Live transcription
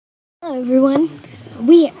Hello everyone,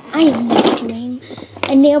 I am doing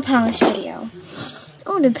a nail polish video. I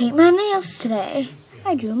want to paint my nails today.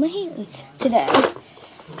 I drew my hand today.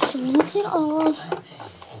 So look at all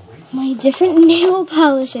my different nail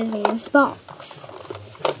polishes in this box.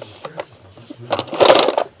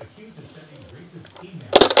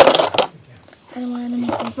 I don't want to make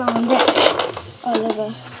them fall down all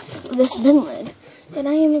over this bin lid that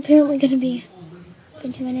I am apparently going to be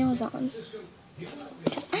painting my nails on.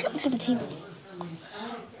 I don't have a table.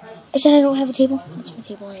 I said I don't have a table. That's my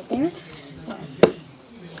table right there.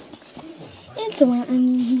 It's the one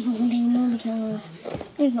I'm using the table because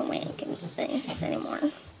there's no way I can do this anymore.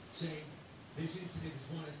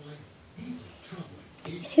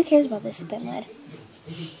 Who cares about this bin lid?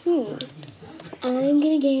 I'm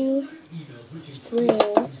gonna go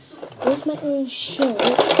through with my own shirt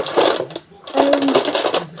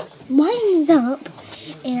lines up,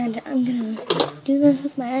 and I'm gonna do this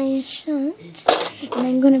with my eyes shut, and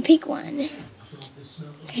I'm gonna pick one.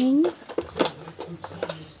 Okay?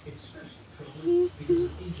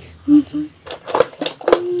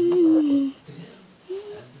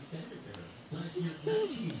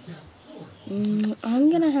 I'm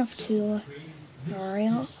gonna have to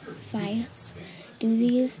real fast do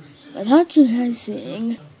these without you guys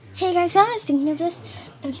seeing. Hey guys, so I was thinking of this.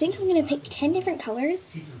 I think I'm gonna pick 10 different colors,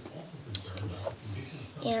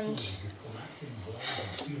 and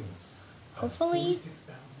hopefully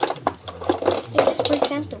it just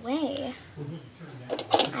works out the way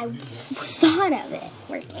I thought of it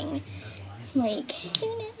working. Like,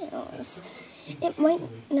 who knows? It might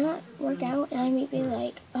not work out, and I might be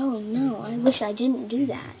like, oh no, I wish I didn't do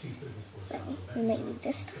that. So, we might leave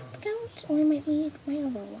this topic out, or we might leave my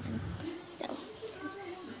other one. So,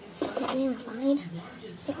 let me refine.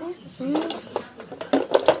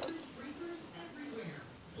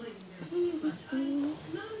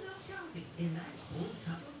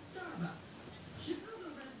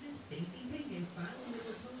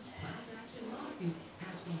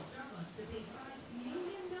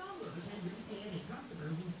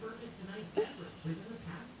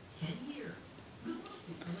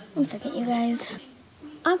 One second, you guys.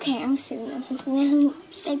 Okay, I'm sitting up with now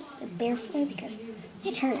say the bare floor because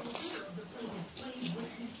it hurts.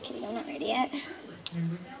 Okay, I'm not ready yet.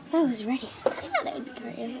 If I was ready, I thought that would be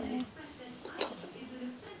great anyway.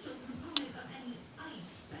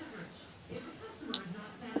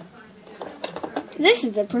 This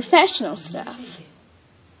is the professional stuff.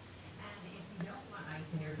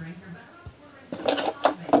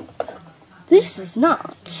 This is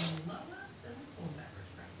not.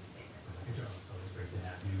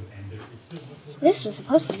 This was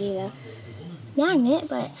supposed to be the magnet,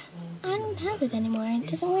 but I don't have it anymore. It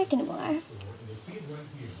doesn't work anymore.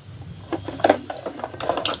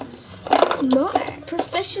 More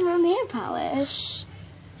professional nail polish.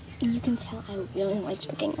 You can tell I really like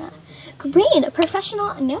looking at green, a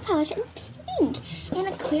professional nail polish, and pink, and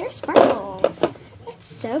a clear sparkles.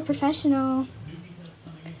 That's so professional.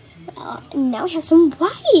 Well, now we have some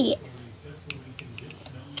white.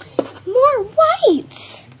 More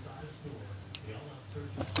white.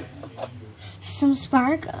 Some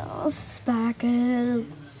sparkles. I'm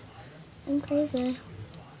crazy.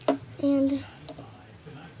 And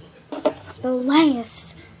the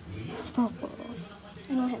last sparkles.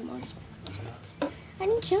 I don't have more sparkles. I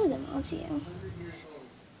didn't show them all to you.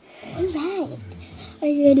 Alright. Are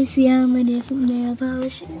you ready to see all my different nail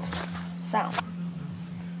polishes? So,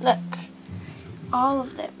 look. All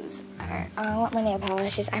of those are all my nail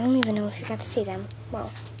polishes. I don't even know if you got to see them.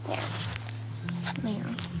 Well, yeah.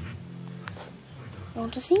 There.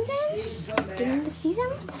 Want to see them? Do you want to see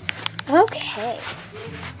them? Okay.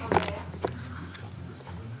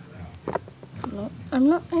 No, I'm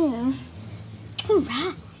not in.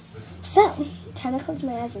 Alright. So, time to close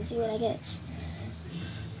my eyes and see what I get.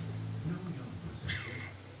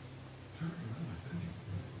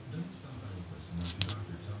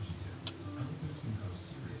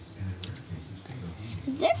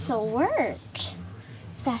 This'll work.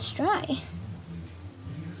 Fast dry.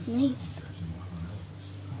 Nice.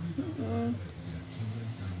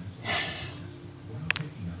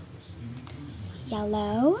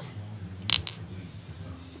 Yellow.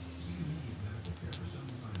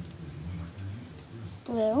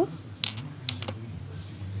 Blue.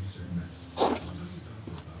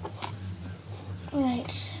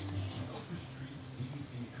 Alright.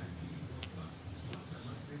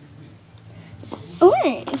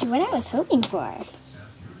 Orange, what I was hoping for.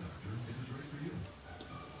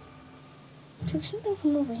 Took something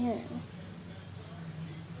from over here.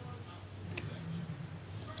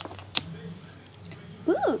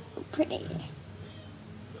 Ooh, pretty.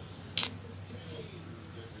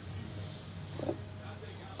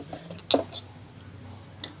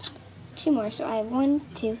 2 more. So I have 1,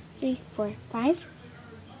 2, 3, 4, 5,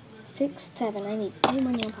 6, 7. I need 3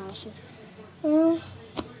 more nail polishes. Well,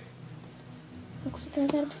 looks like I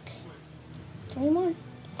gotta pick 3 more. Here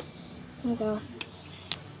we go.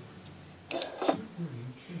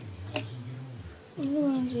 What do I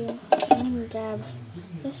want to do? I'm gonna grab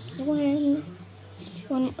this one.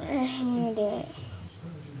 One more. I'm gonna do it.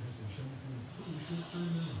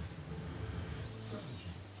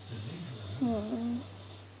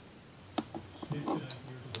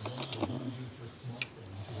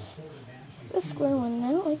 The square one.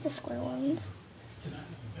 I don't like the square ones.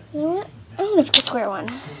 You know what? I'm gonna pick the square one.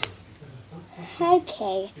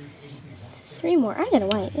 Okay. 3 more. I got a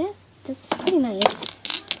white. Yeah, that's pretty nice.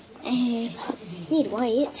 I need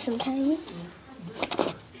white sometimes.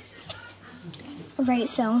 Alright,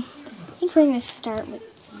 so I think we're gonna start with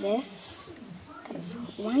this. Because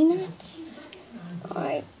why not?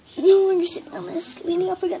 Alright. No longer sitting on this, leaning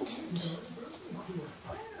up against it.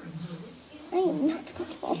 I am not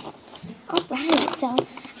comfortable. Alright, so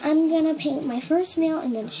I'm gonna paint my first nail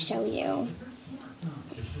and then show you.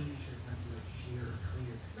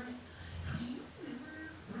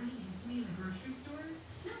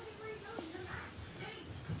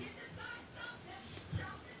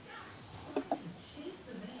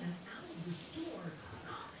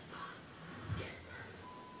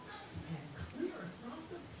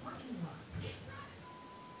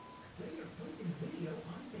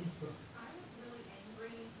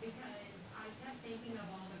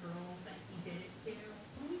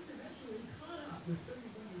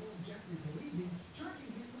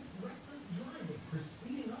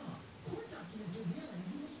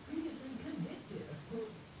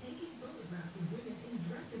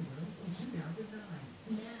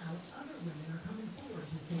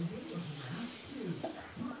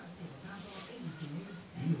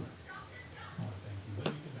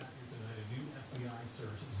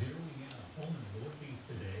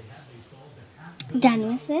 Done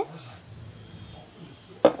with this.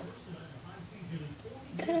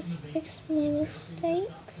 Gotta fix my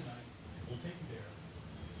mistakes.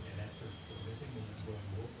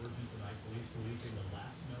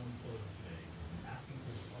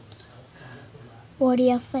 What do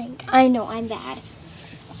you think? I know I'm bad.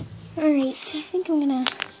 Alright, I think I'm gonna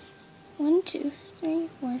 1, 2, 3,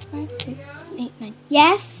 4, 5, 6, 7, 8, 9.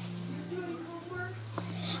 Yes?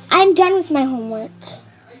 I'm done with my homework.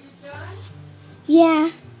 Yeah.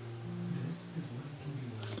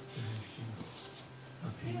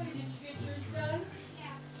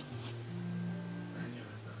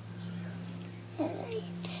 Alright,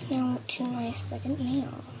 now to my second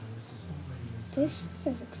nail. This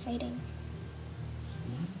is exciting.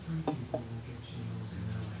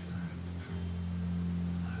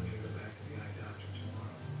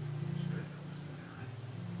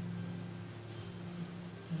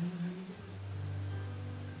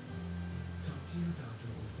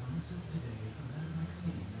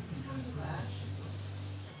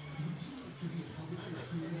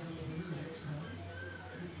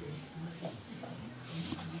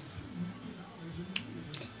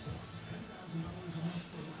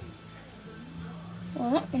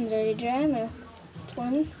 Well, that one's already dry. My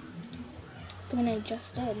one, the one I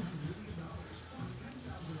just did.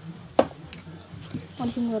 What do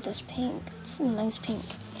you think about this pink? It's a nice pink,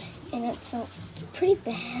 and it's pretty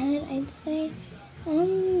bad, I'd say.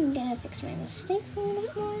 I'm gonna fix my mistakes a little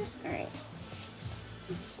bit more. Alright.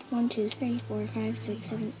 1, 2, 3, 4, 5, 6,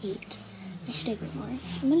 7, 8. I should take it more.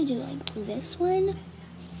 I'm gonna do like this one,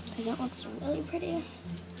 because that looks really pretty.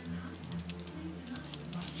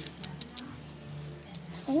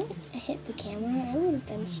 If I don't hit the camera, I would have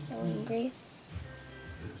been so angry.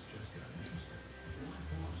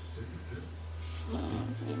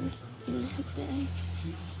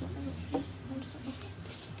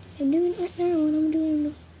 I'm doing it right now, and I'm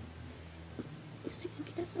doing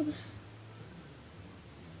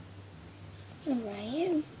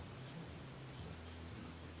alright.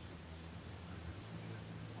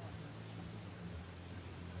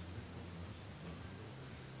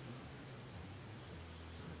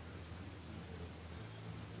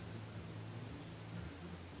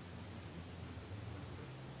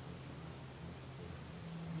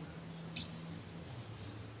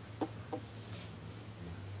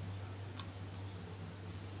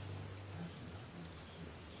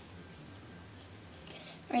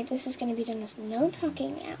 Alright, this is going to be done with no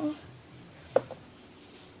talking now.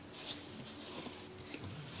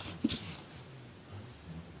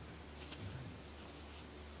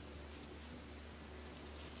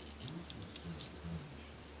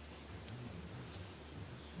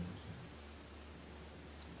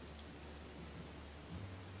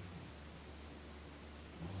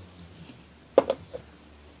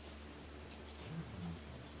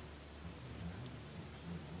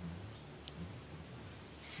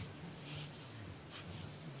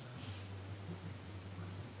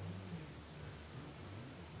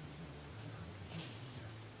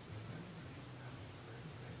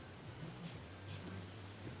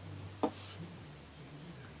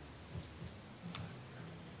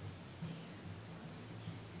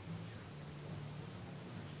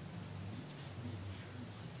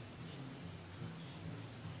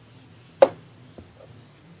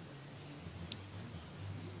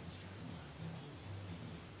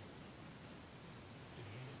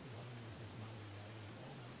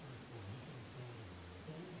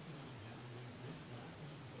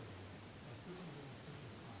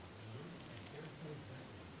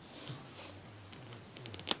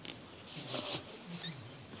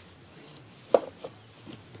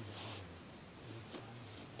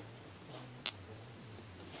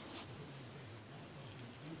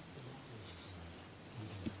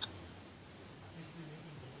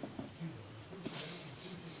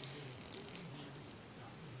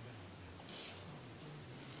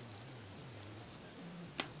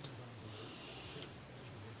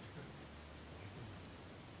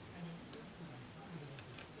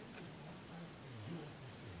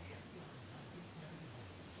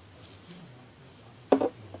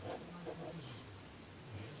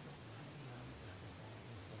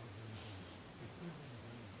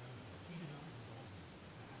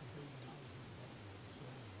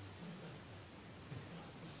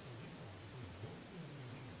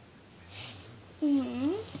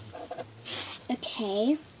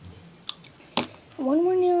 Okay. One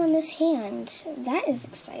more nail on this hand. That is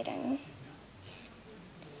exciting.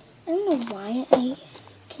 I don't know why I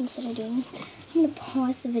consider doing. I'm going to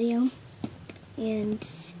pause the video and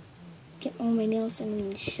get all my nails and I'm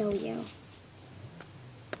going to show you.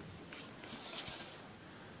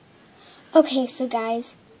 Okay, so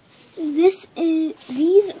guys, these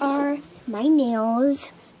are my nails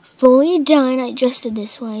fully done. I just did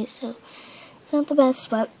this way, so it's not the best,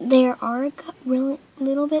 but they are a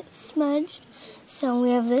little bit smudged. So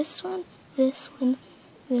we have this one, this one,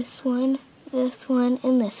 this one, this one,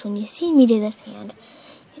 and this one. You see me do this hand.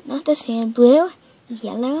 Not this hand. Blue,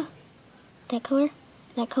 yellow, that color,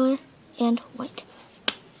 and white.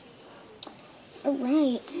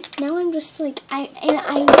 Alright, now I'm just like, I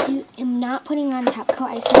am not putting on top coat.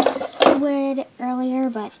 I said I would earlier,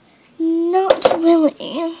 but not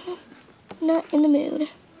really. Not in the mood.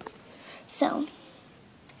 So,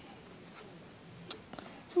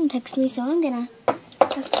 someone texted me, so I'm gonna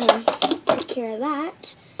have to take care of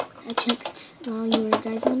that. I checked while you were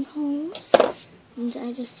guys on pause, and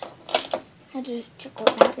I just had to check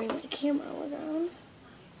what battery my camera was on.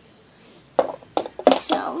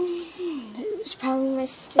 So, it was probably my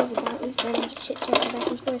sister's about. We've been chit-chatting back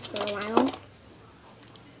and forth for a while.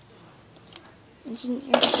 And she didn't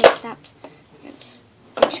hear the shit stopped. And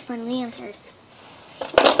then she finally answered.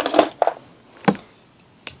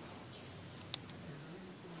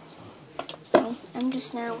 So, I'm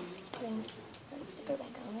just now putting the sticker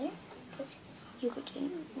back on there. Because you could do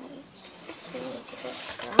my sticker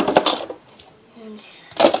off. And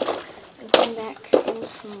I'm putting back in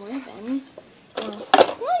some more then. Well,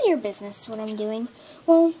 none of your business what I'm doing.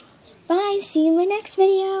 Well, bye. See you in my next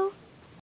video.